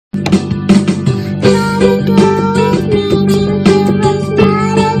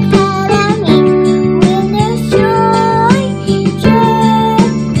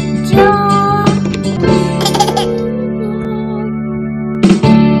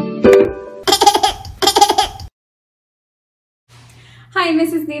Hi,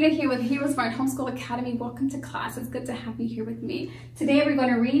 Mrs. Nita here with HeroesMart Homeschool Academy. Welcome to class. It's good to have you here with me. Today we're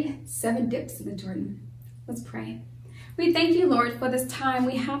going to read 7 dips in the Jordan. Let's pray. We thank you, Lord, for this time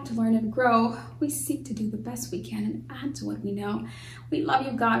we have to learn and grow. We seek to do the best we can and add to what we know. We love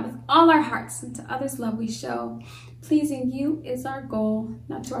you, God, with all our hearts, and to others love we show. Pleasing you is our goal,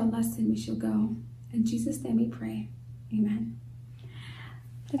 not to our lesson we shall go. In Jesus' name we pray. Amen.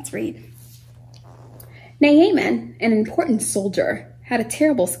 Let's read. Naaman, an important soldier, had a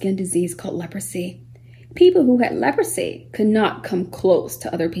terrible skin disease called leprosy. People who had leprosy could not come close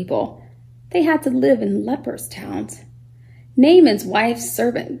to other people. They had to live in lepers' towns. Naaman's wife's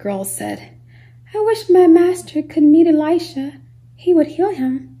servant girl said, "I wish my master could meet Elisha. He would heal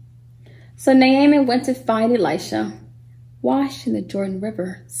him." So Naaman went to find Elisha. "Wash in the Jordan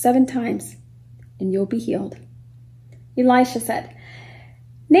River 7 times, and you'll be healed." Elisha said.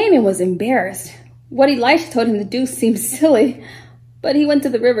 Naaman was embarrassed. What Elisha told him to do seemed silly, but he went to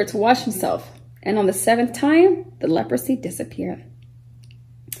the river to wash himself, and on the 7th time, the leprosy disappeared.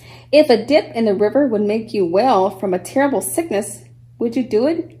 If a dip in the river would make you well from a terrible sickness, would you do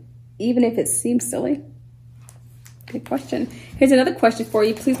it, even if it seems silly? Good question. Here's another question for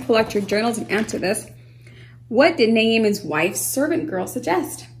you. Please pull out your journals and answer this. What did Naaman's wife's servant girl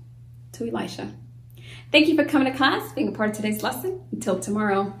suggest to Elisha? Thank you for coming to class, being a part of today's lesson. Until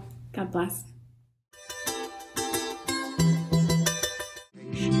tomorrow, God bless.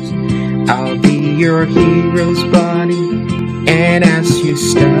 I'll be your hero's buddy, and as you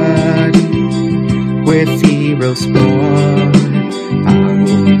study with HeroesMart, I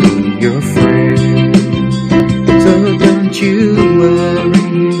will be your friend. So don't you